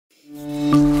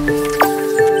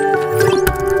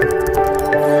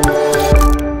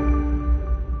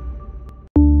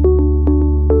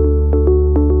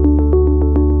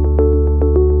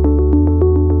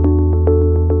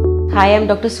Hi, I'm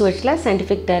Dr. Suvarchala,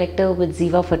 Scientific Director with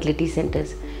Ziva Fertility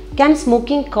Centers. Can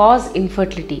smoking cause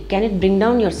infertility? Can it bring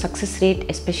down your success rate,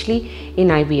 especially in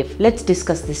IVF? Let's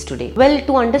discuss this today. Well,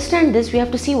 to understand this, we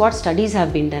have to see what studies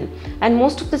have been done. And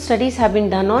most of the studies have been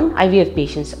done on IVF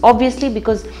patients. Obviously,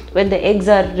 because when the eggs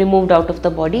are removed out of the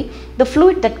body, the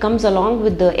fluid that comes along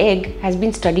with the egg has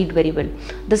been studied very well.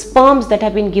 The sperms that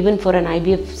have been given for an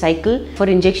IVF cycle for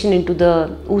injection into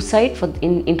the oocyte,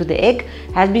 into the egg,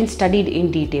 has been studied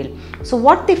in detail. So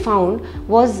what they found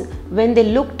was when they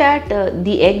looked at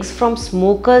the eggs from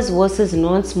smokers versus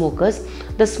non-smokers,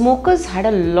 the smokers had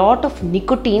a lot of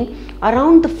nicotine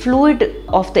around the fluid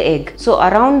of the egg. So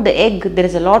around the egg there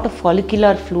is a lot of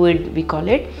follicular fluid, we call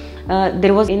it.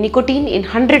 There was nicotine in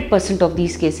 100% of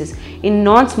these cases. In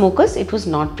non-smokers, it was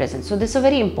not present. So this is a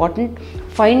very important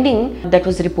finding that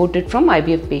was reported from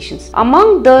IVF patients.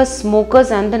 Among the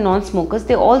smokers and the non-smokers,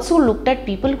 they also looked at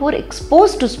people who were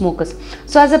exposed to smokers.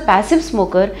 So as a passive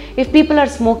smoker, if people are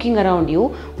smoking around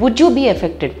you, would you be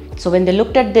affected? So when they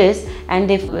looked at this and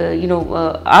they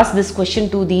asked this question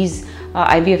to these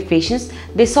IVF patients,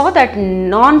 they saw that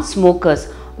non-smokers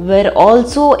were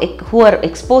also who are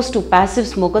exposed to passive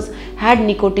smokers had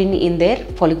nicotine in their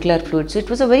follicular fluid. So it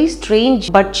was a very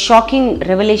strange but shocking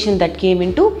revelation that came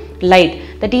into light,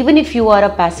 that even if you are a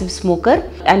passive smoker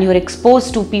and you are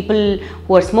exposed to people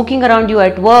who are smoking around you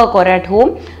at work or at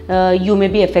home, you may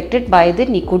be affected by the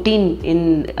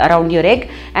nicotine around your egg,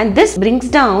 and this brings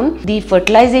down the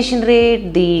fertilization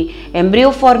rate, the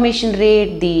embryo formation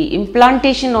rate, the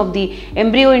implantation of the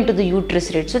embryo into the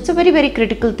uterus rate. So it's a very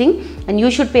critical thing, and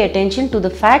you should pay attention to the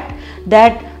fact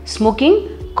that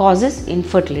smoking causes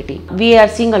infertility. We are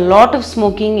seeing a lot of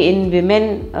smoking in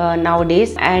women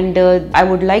nowadays, and I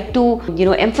would like to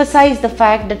emphasize the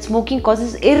fact that smoking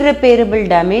causes irreparable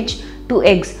damage to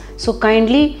eggs. So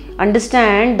kindly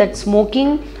understand that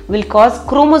smoking will cause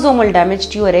chromosomal damage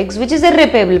to your eggs, which is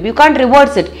irreparable. You can't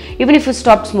reverse it even if you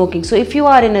stop smoking. So if you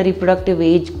are in a reproductive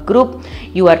age group,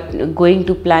 you are going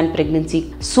to plan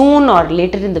pregnancy soon or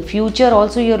later in the future,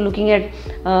 also you are looking at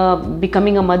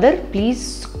becoming a mother,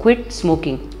 please quit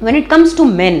smoking. When it comes to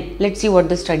men, let's see what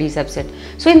the studies have said.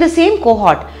 So in the same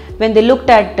cohort, when they looked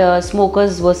at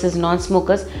smokers versus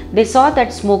non-smokers, they saw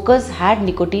that smokers had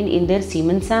nicotine in their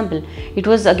semen sample. It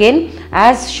was again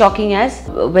as shocking as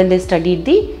when they studied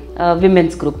the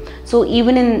women's group. So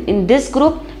even in this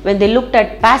group, when they looked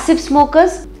at passive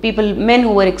smokers, men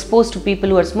who were exposed to people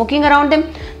who were smoking around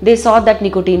them, they saw that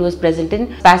nicotine was present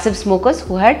in passive smokers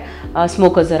who had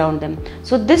smokers around them.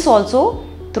 So this also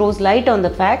throws light on the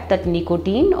fact that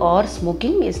nicotine or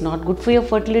smoking is not good for your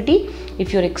fertility.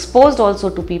 If you're exposed also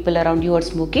to people around you who are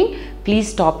smoking, please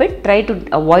stop it. Try to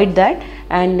avoid that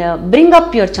and bring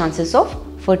up your chances of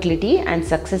fertility and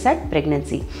success at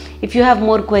pregnancy. If you have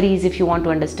more queries, if you want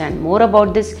to understand more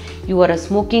about this, you are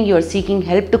smoking, you are seeking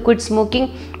help to quit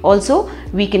smoking, also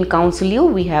we can counsel you.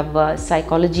 We have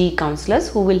psychology counselors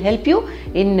who will help you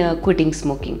in quitting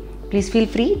smoking. Please feel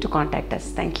free to contact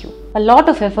us. Thank you. A lot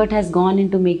of effort has gone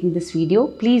into making this video.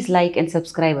 Please like and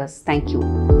subscribe us. Thank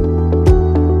you.